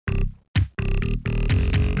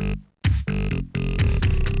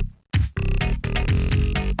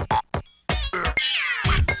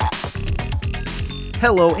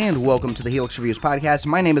Hello and welcome to the Helix Reviews podcast.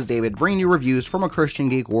 My name is David, bringing you reviews from a Christian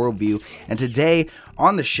geek worldview. And today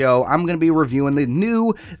on the show, I'm going to be reviewing the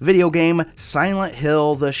new video game Silent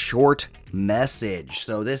Hill: The Short Message.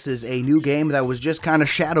 So this is a new game that was just kind of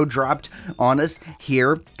shadow dropped on us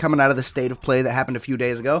here, coming out of the state of play that happened a few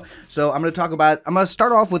days ago. So I'm going to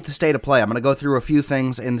start off with the state of play. I'm going to go through a few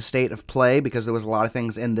things in the state of play because there was a lot of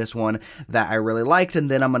things in this one that I really liked, and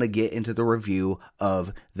then I'm going to get into the review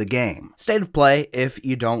of the game. State of play, if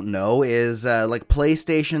you don't know, is like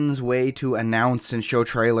PlayStation's way to announce and show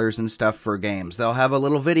trailers and stuff for games. They'll have a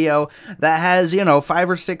little video that has, 5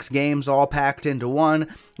 or 6 games all packed into one,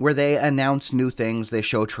 where they announce new things, they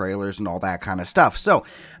show trailers and all that kind of stuff. So,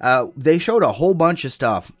 they showed a whole bunch of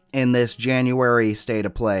stuff in this January State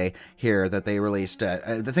of Play here that they released,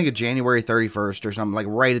 I think of January 31st or something, like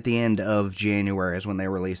right at the end of January is when they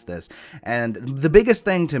released this. And the biggest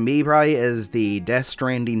thing to me probably is the Death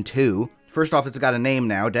Stranding 2. First off, it's got a name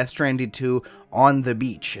now. Death Stranding 2 On the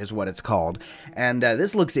Beach is what it's called. And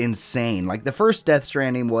this looks insane. Like, the first Death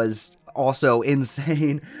Stranding was also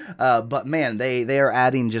insane, but man, they are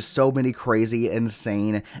adding just so many crazy,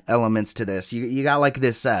 insane elements to this. You got like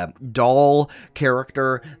this doll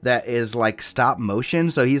character that is like stop motion,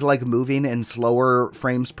 so he's like moving in slower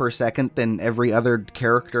frames per second than every other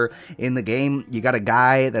character in the game. You got a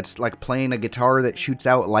guy that's like playing a guitar that shoots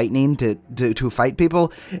out lightning to fight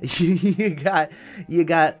people. you got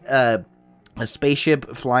a spaceship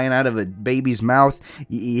flying out of a baby's mouth.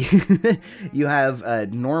 You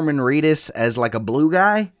have Norman Reedus as like a blue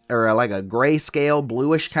guy, or like a grayscale,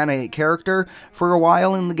 bluish kind of character for a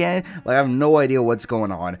while in the game. Like, I have no idea what's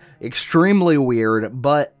going on. Extremely weird,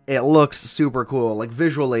 but it looks super cool. Like,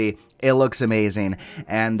 visually, it looks amazing.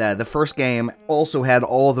 And the first game also had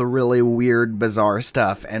all the really weird, bizarre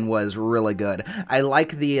stuff and was really good. I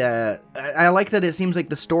like I like that it seems like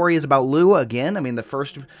the story is about Lou again. I mean, the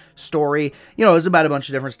first story, is about a bunch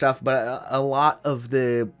of different stuff, but a lot of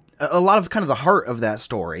kind of the heart of that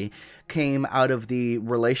story came out of the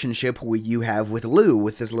relationship you have with Lou,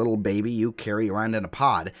 with this little baby you carry around in a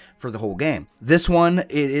pod for the whole game. This one,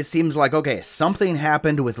 it seems like, okay, something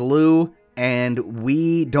happened with Lou, and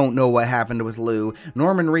we don't know what happened with Lou.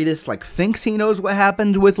 Norman Reedus, thinks he knows what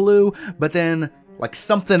happened with Lou, but then,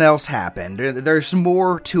 something else happened. There's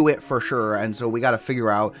more to it for sure, and so we gotta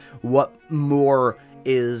figure out what more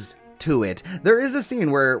is to it. There is a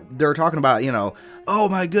scene where they're talking about, oh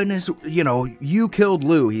my goodness, you killed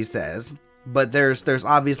Lou, he says, but there's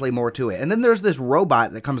obviously more to it. And then there's this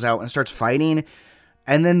robot that comes out and starts fighting,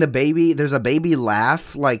 and then there's a baby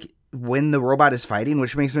laugh, when the robot is fighting,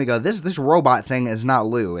 which makes me go, this robot thing is not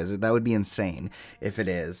Lou, is it? That would be insane if it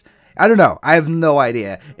is. I don't know. I have no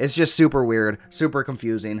idea. It's just super weird, super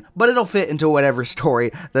confusing, but it'll fit into whatever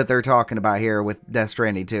story that they're talking about here with Death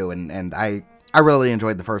Stranding 2, and I really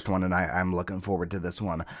enjoyed the first one, and I'm looking forward to this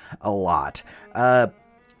one a lot.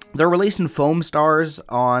 They're releasing Foam Stars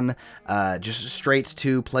on just straight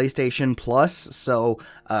to PlayStation Plus, so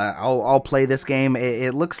I'll play this game.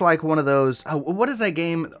 It looks like one of those... what is that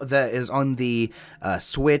game that is on the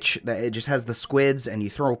Switch that it just has the squids and you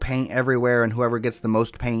throw paint everywhere and whoever gets the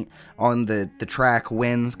most paint on the track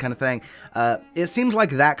wins kind of thing? It seems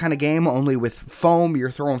like that kind of game, only with foam.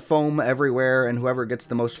 You're throwing foam everywhere and whoever gets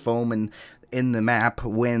the most foam in the map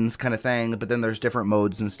wins kind of thing, but then there's different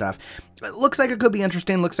modes and stuff. It looks like it could be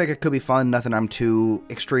interesting, looks like it could be fun, nothing I'm too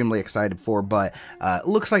extremely excited for, but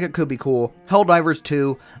looks like it could be cool. Helldivers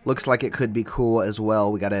 2 looks like it could be cool as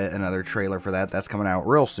well. We got another trailer for that's coming out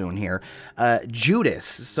real soon here. Judas.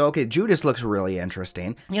 So, okay, Judas looks really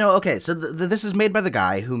interesting. Okay, so this is made by the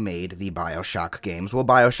guy who made the BioShock games. Well,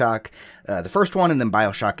 BioShock, the first one, and then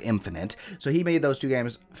BioShock Infinite. So he made those 2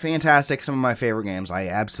 games. Fantastic, some of my favorite games. I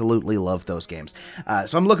absolutely love those games.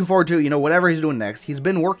 So I'm looking forward to, whatever he's doing next. He's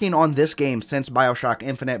been working on this game since BioShock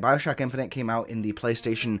Infinite. BioShock Infinite came out in the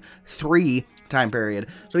PlayStation 3 time period.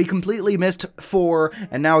 So he completely missed 4,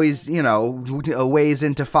 and now he's, a ways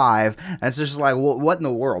into 5. And it's just like, what in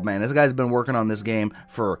the world, man? This guy's been working on this game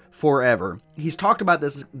for forever. He's talked about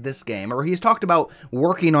this game, or he's talked about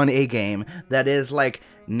working on a game that is like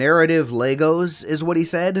narrative Legos, is what he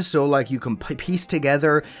said. So you can piece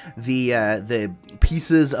together the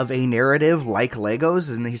pieces of a narrative like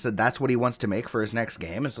Legos, and he said that's what he wants to make for his next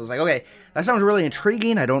game. And so it's like, okay, that sounds really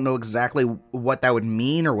intriguing. I don't know exactly what that would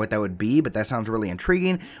mean or what that would be, but that sounds really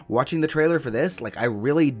intriguing. Watching the trailer for this, I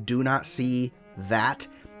really do not see that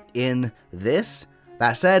in this.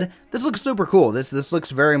 That said, this looks super cool. This looks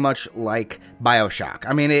very much like BioShock.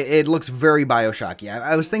 I mean, it looks very BioShocky.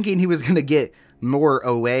 I was thinking he was going to get more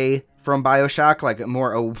away from BioShock, like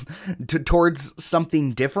more towards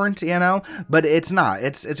something different, you know, but it's not.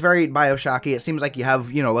 It's very BioShocky. It seems like you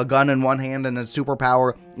have, you know, a gun in one hand and a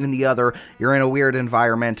superpower in the other. You're in a weird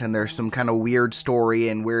environment and there's some kind of weird story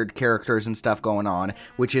and weird characters and stuff going on,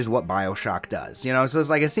 which is what BioShock does, you know. So it's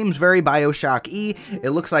like, it seems very BioShock-y. It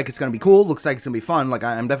looks like it's going to be cool. Looks like it's going to be fun. Like,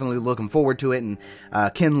 I'm definitely looking forward to it. And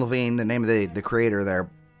Ken Levine, the name of the creator there,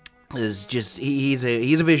 is just, he's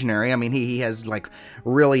a visionary. I mean, he has like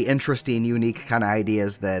really interesting, unique kind of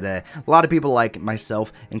ideas that a lot of people like,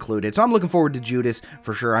 myself included. So I'm looking forward to Judas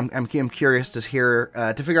for sure. I'm curious to hear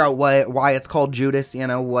to figure out why it's called Judas. You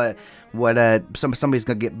know, what somebody's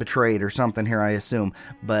gonna get betrayed or something here, I assume.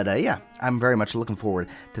 But yeah, I'm very much looking forward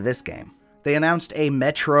to this game. They announced a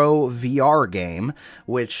Metro VR game,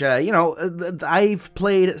 which, you know, I've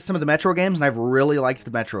played some of the Metro games, and I've really liked the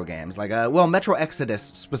Metro games. Like, well, Metro Exodus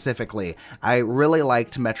specifically. I really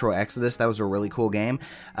liked Metro Exodus. That was a really cool game.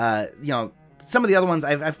 You know, some of the other ones,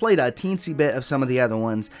 I've played a teensy bit of some of the other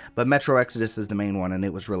ones, but Metro Exodus is the main one, and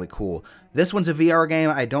it was really cool. This one's a VR game.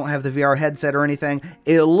 I don't have the VR headset or anything.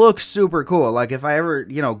 It looks super cool. Like, if I ever,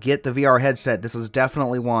 you know, get the VR headset, this is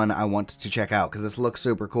definitely one I want to check out, because this looks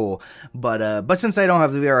super cool. But since I don't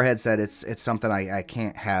have the VR headset, it's something I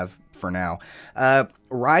can't have for now.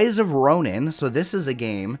 Rise of Ronin. So this is a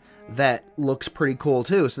game that looks pretty cool,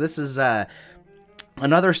 too. So this is,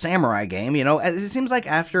 another samurai game. You know, it seems like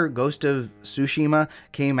after Ghost of Tsushima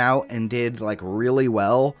came out and did like really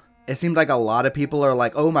well, it seemed like a lot of people are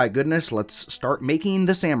like, oh my goodness, let's start making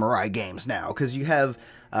the samurai games now. Because you have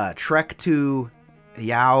Trek to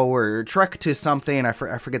Yao or Trek to something, I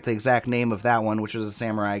forget the exact name of that one, which was a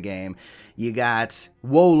samurai game. You got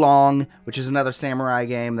Wolong, which is another samurai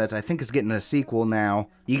game that I think is getting a sequel now.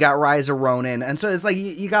 You got Rise of Ronin, and so it's like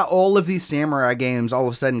you got all of these samurai games all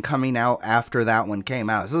of a sudden coming out after that one came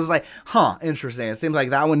out. So it's like, interesting. It seems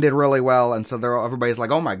like that one did really well, and so everybody's like,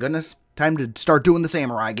 oh my goodness, time to start doing the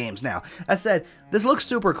samurai games now. I said, this looks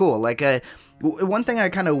super cool. Like, one thing I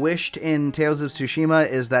kind of wished in Tales of Tsushima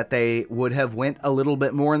is that they would have went a little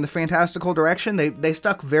bit more in the fantastical direction. They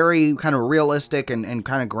stuck very kind of realistic and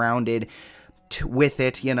kind of grounded with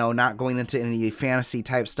it, you know, not going into any fantasy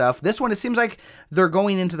type stuff. This one, it seems like they're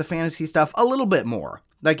going into the fantasy stuff a little bit more.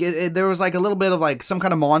 Like, there was like a little bit of like some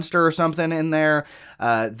kind of monster or something in there.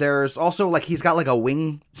 There's also like, he's got like a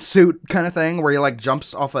wing suit kind of thing where he like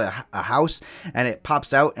jumps off a house and it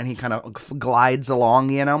pops out and he kind of glides along,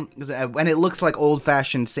 you know, and it looks like old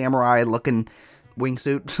fashioned samurai looking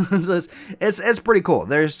wingsuit. So it's pretty cool.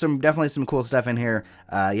 There's definitely some cool stuff in here.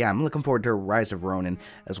 Yeah, I'm looking forward to Rise of Ronin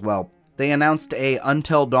as well. They announced a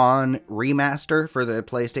Until Dawn remaster for the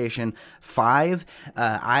PlayStation 5.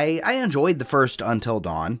 I enjoyed the first Until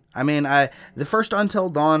Dawn. I mean, the first Until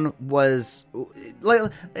Dawn was,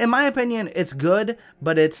 like, in my opinion, it's good,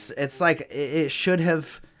 but it's like it should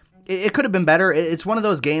have, it could have been better. It's one of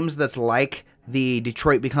those games that's like the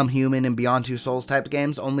Detroit Become Human and Beyond Two Souls type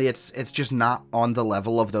games, only it's just not on the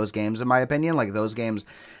level of those games, in my opinion. Like, those games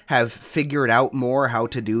have figured out more how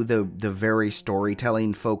to do the very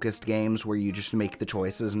storytelling focused games where you just make the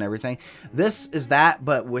choices and everything. This is that,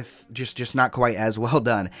 but with just not quite as well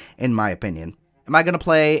done, in my opinion. Am I going to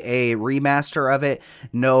play a remaster of it?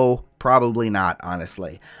 No, probably not,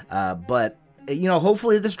 honestly. But you know,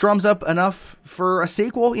 hopefully this drums up enough for a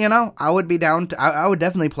sequel, you know. I would be down to, I would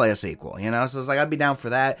definitely play a sequel, you know. So it's like, I'd be down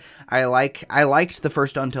for that. I liked the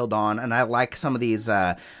first Until Dawn, and I like some of these,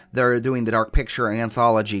 they're doing the Dark Picture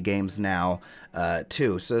anthology games now,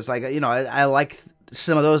 too. So it's like, you know, I like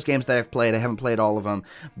some of those games that I've played. I haven't played all of them,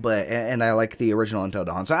 and I like the original Until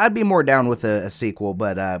Dawn. So I'd be more down with a sequel,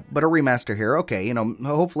 but a remaster here, okay, you know,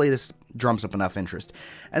 hopefully this drums up enough interest.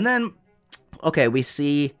 And then, okay, we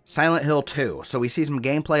see Silent Hill 2. So we see some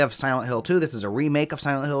gameplay of Silent Hill 2. This is a remake of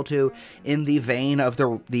Silent Hill 2 in the vein of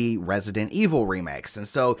the Resident Evil remakes. And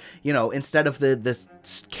so, you know, instead of the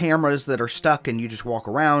cameras that are stuck and you just walk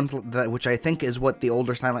around, which I think is what the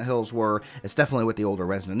older Silent Hills were, it's definitely what the older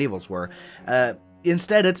Resident Evils were,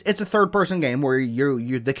 instead, it's a third-person game where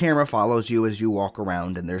the camera follows you as you walk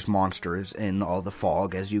around, and there's monsters in all the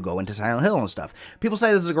fog as you go into Silent Hill and stuff. People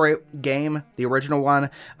say this is a great game, the original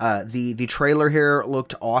one. The trailer here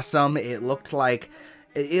looked awesome. It looked like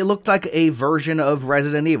a version of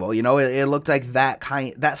Resident Evil. You know, it looked like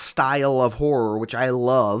that style of horror, which I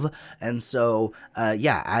love. And so,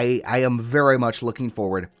 yeah, I am very much looking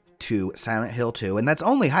forward to Silent Hill 2, and that's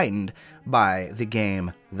only heightened by the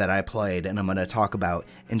game that I played, and I'm going to talk about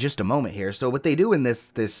in just a moment here. So what they do in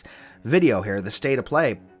this video here, the state of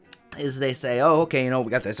play, is they say, oh, okay,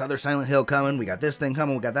 we got this other Silent Hill coming, we got this thing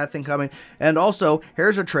coming, we got that thing coming, and also,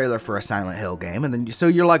 here's a trailer for a Silent Hill game, and then, so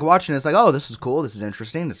you're like watching it, it's like, oh, this is cool, this is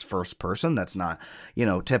interesting, it's first person, that's not,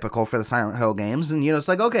 typical for the Silent Hill games, and, it's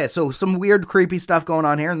like, okay, so some weird, creepy stuff going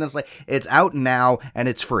on here, and then it's like, it's out now, and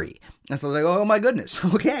it's free. And so I was like, oh my goodness,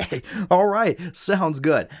 okay, all right, sounds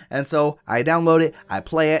good. And so I download it, I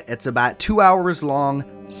play it, it's about 2 hours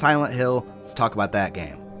long, Silent Hill, let's talk about that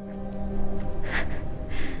game.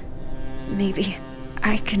 Maybe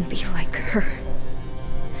I can be like her.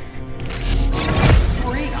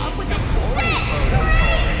 Stop with the boring photos.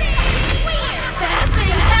 Bad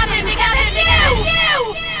things happen because of you!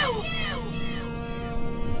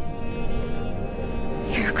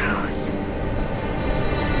 Here goes.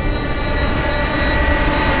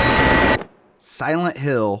 Silent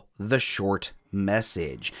Hill, the short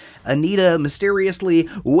message. Anita mysteriously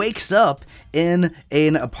wakes up in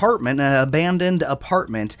an apartment, an abandoned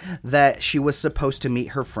apartment that she was supposed to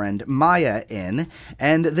meet her friend Maya in,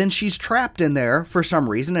 and then she's trapped in there for some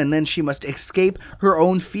reason, and then she must escape her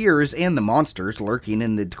own fears and the monsters lurking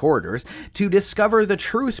in the corridors to discover the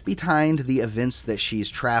truth behind the events that she's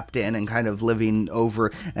trapped in and kind of living over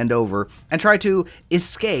and over, and try to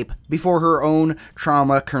escape before her own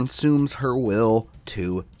trauma consumes her will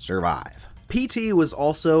to survive. PT was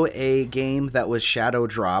also a game that was shadow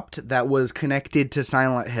dropped, that was connected to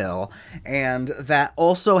Silent Hill, and that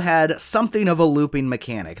also had something of a looping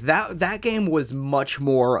mechanic. That game was much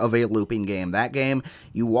more of a looping game. That game,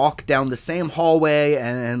 you walk down the same hallway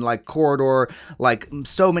and like corridor like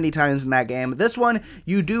so many times in that game. This one,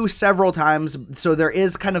 you do several times, so there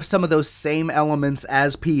is kind of some of those same elements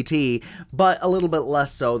as PT, but a little bit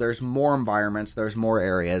less so. There's more environments, there's more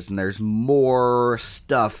areas, and there's more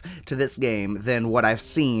stuff to this game than what I've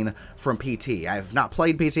seen from PT. I've not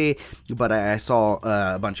played PT, but I saw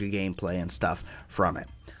a bunch of gameplay and stuff from it.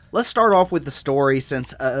 Let's start off with the story,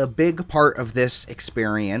 since a big part of this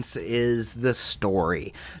experience is the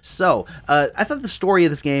story. So, I thought the story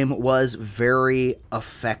of this game was very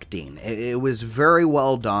affecting. It was very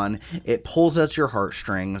well done. It pulls at your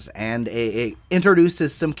heartstrings, and it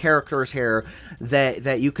introduces some characters here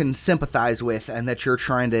that you can sympathize with and that you're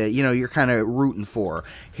trying to, you're kind of rooting for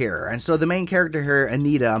here. And so the main character here,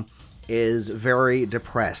 Anita, is very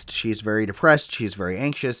depressed. She's very depressed, she's very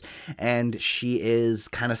anxious, and she is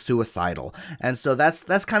kind of suicidal. And so that's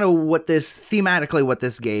kind of what thematically what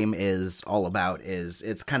this game is all about. Is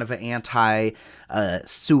it's kind of an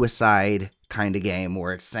anti-suicide kind of game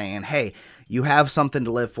where it's saying, hey, you have something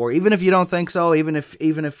to live for, even if you don't think so, even if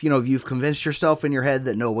you've convinced yourself in your head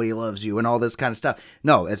that nobody loves you and all this kind of stuff.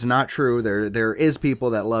 No, it's not true. There is people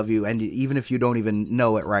that love you, and even if you don't even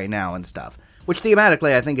know it right now and stuff. Which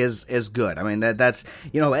thematically I think is good. I mean, that's,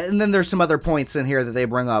 and then there's some other points in here that they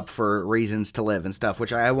bring up for reasons to live and stuff,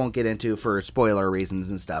 which I won't get into for spoiler reasons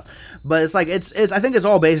and stuff. But it's like, it's I think it's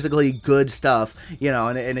all basically good stuff,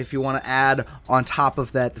 and if you want to add on top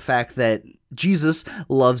of that the fact that Jesus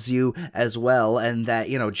loves you as well, and that,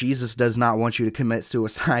 Jesus does not want you to commit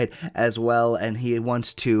suicide as well, and he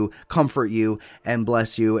wants to comfort you and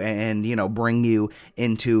bless you and, bring you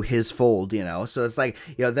into his fold, so it's like,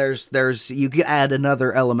 there's you can add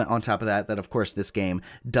another element on top of that of course this game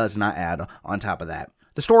does not add on top of that.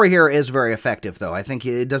 The story here is very effective, though. I think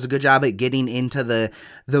it does a good job at getting into the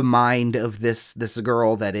mind of this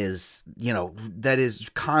girl that is, that is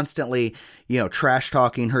constantly, trash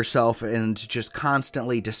talking herself and just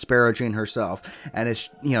constantly disparaging herself. And it's,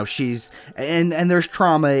 she's, and there's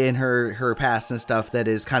trauma in her past and stuff that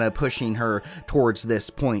is kind of pushing her towards this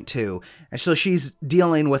point too. And so she's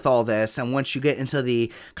dealing with all this. And once you get into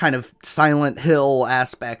the kind of Silent Hill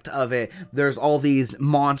aspect of it, there's all these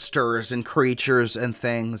monsters and creatures and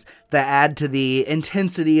things that add to the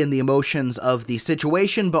intensity and the emotions of the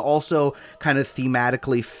situation, but also kind of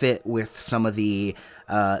thematically fit with some of the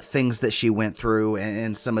things that she went through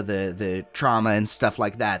and some of the trauma and stuff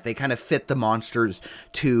like that. They kind of fit the monsters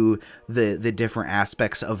to the different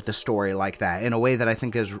aspects of the story like that in a way that I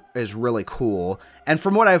think is really cool. And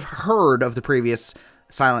from what I've heard of the previous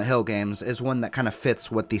Silent Hill games, is one that kind of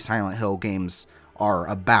fits what the Silent Hill games are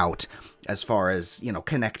about, as far as,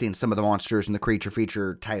 connecting some of the monsters and the creature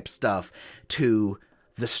feature type stuff to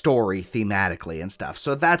the story thematically and stuff.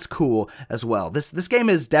 So that's cool as well. This game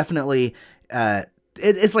is definitely,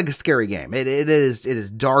 it's like a scary game. It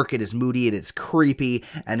is dark, it is moody, it is creepy,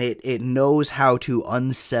 and it knows how to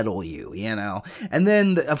unsettle you, And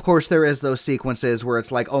then, of course, there is those sequences where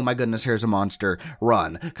it's like, oh my goodness, here's a monster,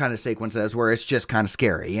 run, kind of sequences where it's just kind of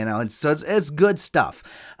scary, And so it's good stuff.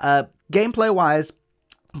 Gameplay-wise,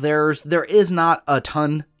 there is not a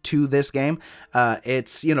ton to this game.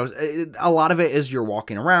 It's, you know, a lot of it is you're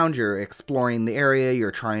walking around, you're exploring the area,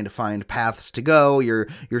 you're trying to find paths to go, you're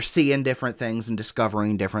seeing different things and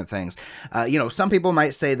discovering different things. You know, some people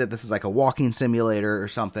might say that this is like a walking simulator or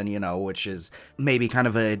something, you know, which is maybe kind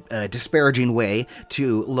of a disparaging way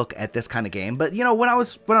to look at this kind of game. But, you know, when I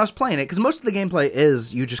was playing it, because most of the gameplay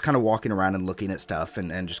is you just kind of walking around and looking at stuff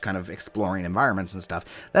and just kind of exploring environments and stuff.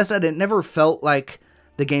 That said, it never felt like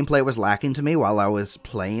the gameplay was lacking to me while I was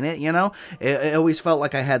playing it, you know? It always felt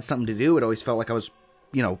like I had something to do. It always felt like I was,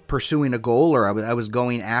 you know, pursuing a goal, or I was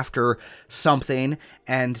going after something.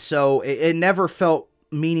 And so it never felt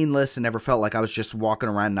meaningless. It never felt like I was just walking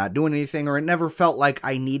around not doing anything, or it never felt like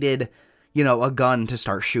I needed, you know, a gun to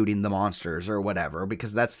start shooting the monsters or whatever,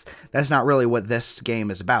 because that's not really what this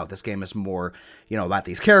game is about. This game is more, you know, about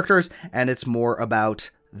these characters, and it's more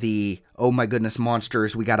about the, oh my goodness,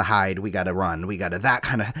 monsters, we gotta hide, we gotta run, we gotta, that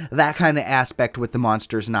kind of aspect with the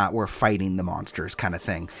monsters, not we're fighting the monsters kind of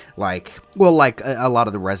thing, like a lot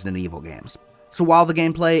of the Resident Evil games. So while the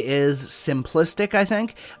gameplay is simplistic, I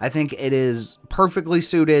think it is perfectly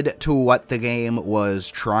suited to what the game was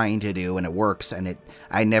trying to do, and it works, and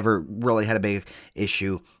I never really had a big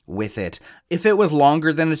issue with it. If it was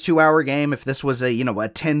longer than a 2-hour game, if this was a, you know, a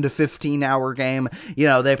 10 to 15 hour game, you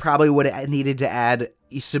know, they probably would have needed to add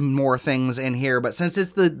some more things in here, but since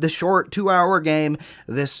it's the short 2-hour game,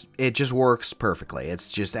 it just works perfectly.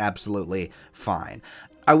 It's just absolutely fine.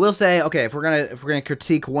 I will say, okay, if we're gonna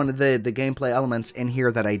critique one of the gameplay elements in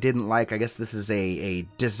here that I didn't like, I guess this is a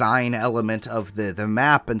design element of the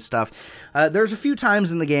map and stuff. There's a few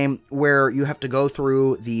times in the game where you have to go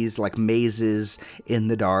through these like mazes in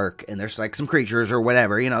the dark, and there's like some creatures or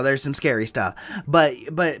whatever, you know, there's some scary stuff.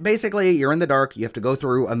 But basically, you're in the dark, you have to go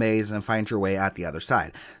through a maze and find your way out the other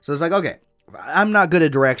side. So it's like, okay, I'm not good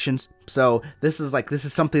at directions, so this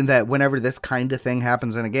is something that whenever this kind of thing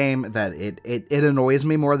happens in a game, that it annoys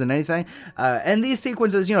me more than anything. And these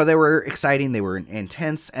sequences, you know, they were exciting, they were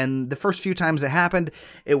intense, and the first few times it happened,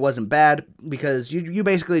 it wasn't bad, because you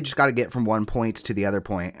basically just got to get from one point to the other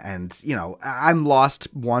point, and, you know, I'm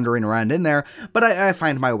lost wandering around in there, but I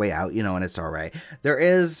find my way out, you know, and it's alright. There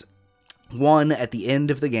is one at the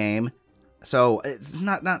end of the game, so it's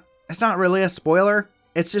not really a spoiler.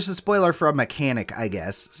 It's just a spoiler for a mechanic, I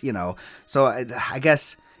guess, you know. So I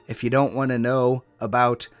guess if you don't want to know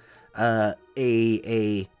about a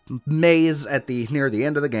maze near the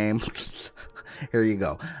end of the game, here you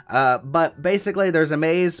go. But basically, there's a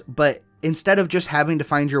maze, but instead of just having to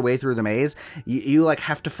find your way through the maze, you like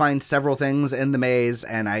have to find several things in the maze,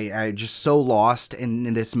 and I just so lost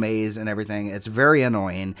in this maze and everything. It's very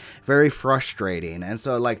annoying, very frustrating, and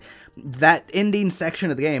so like that ending section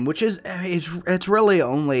of the game, which is it's really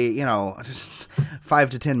only, you know, 5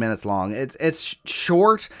 to 10 minutes long. It's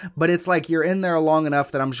short, but it's like you're in there long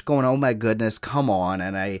enough that I'm just going, oh my goodness, come on,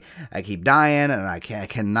 and I keep dying, and I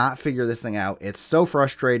cannot figure this thing out. It's so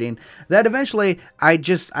frustrating that eventually I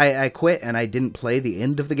quit and I didn't play the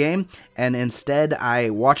end of the game, and instead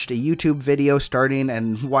I watched a YouTube video starting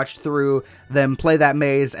and watched through them play that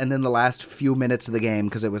maze and then the last few minutes of the game,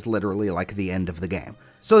 because it was literally like the end of the game.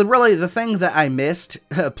 So really, the thing that I missed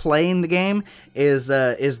playing the game is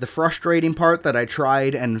the frustrating part that I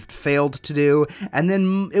tried and failed to do, and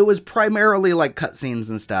then it was primarily like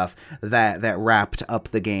cutscenes and stuff that wrapped up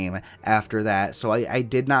the game after that. So I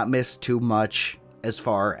did not miss too much as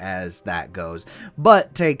far as that goes,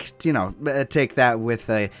 but take that with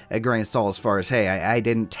a grain of salt as far as, hey, I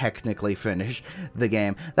didn't technically finish the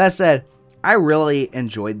game. That said, I really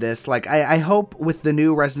enjoyed this. Like, I hope with the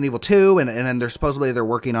new Resident Evil 2, and they're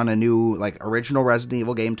working on a new, like, original Resident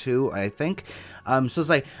Evil game too, I think. So it's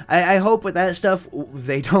like, I hope with that stuff,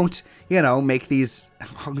 they don't, you know, make these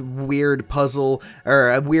weird puzzle,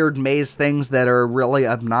 or weird maze things that are really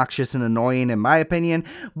obnoxious and annoying, in my opinion.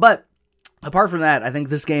 But apart from that, I think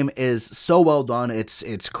this game is so well done.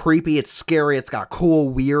 It's creepy, it's scary, it's got cool,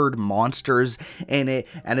 weird monsters in it,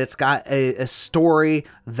 and it's got a story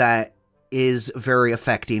that is very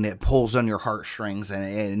affecting. It pulls on your heartstrings, and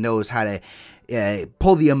it knows how to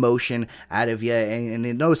pull the emotion out of you, and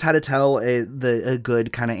it knows how to tell a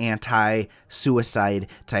good kind of anti-suicide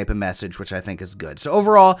type of message, which I think is good. So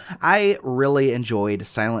overall, I really enjoyed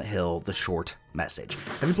Silent Hill: The Short Message.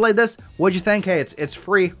 Have you played this? What'd you think? Hey, it's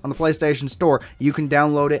free on the PlayStation Store. You can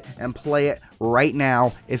download it and play it right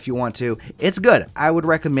now if you want to. It's good. I would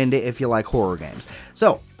recommend it if you like horror games.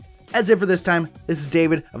 So that's it for this time. This is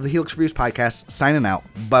David of the Helix Reviews Podcast, signing out.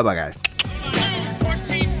 Bye-bye, guys.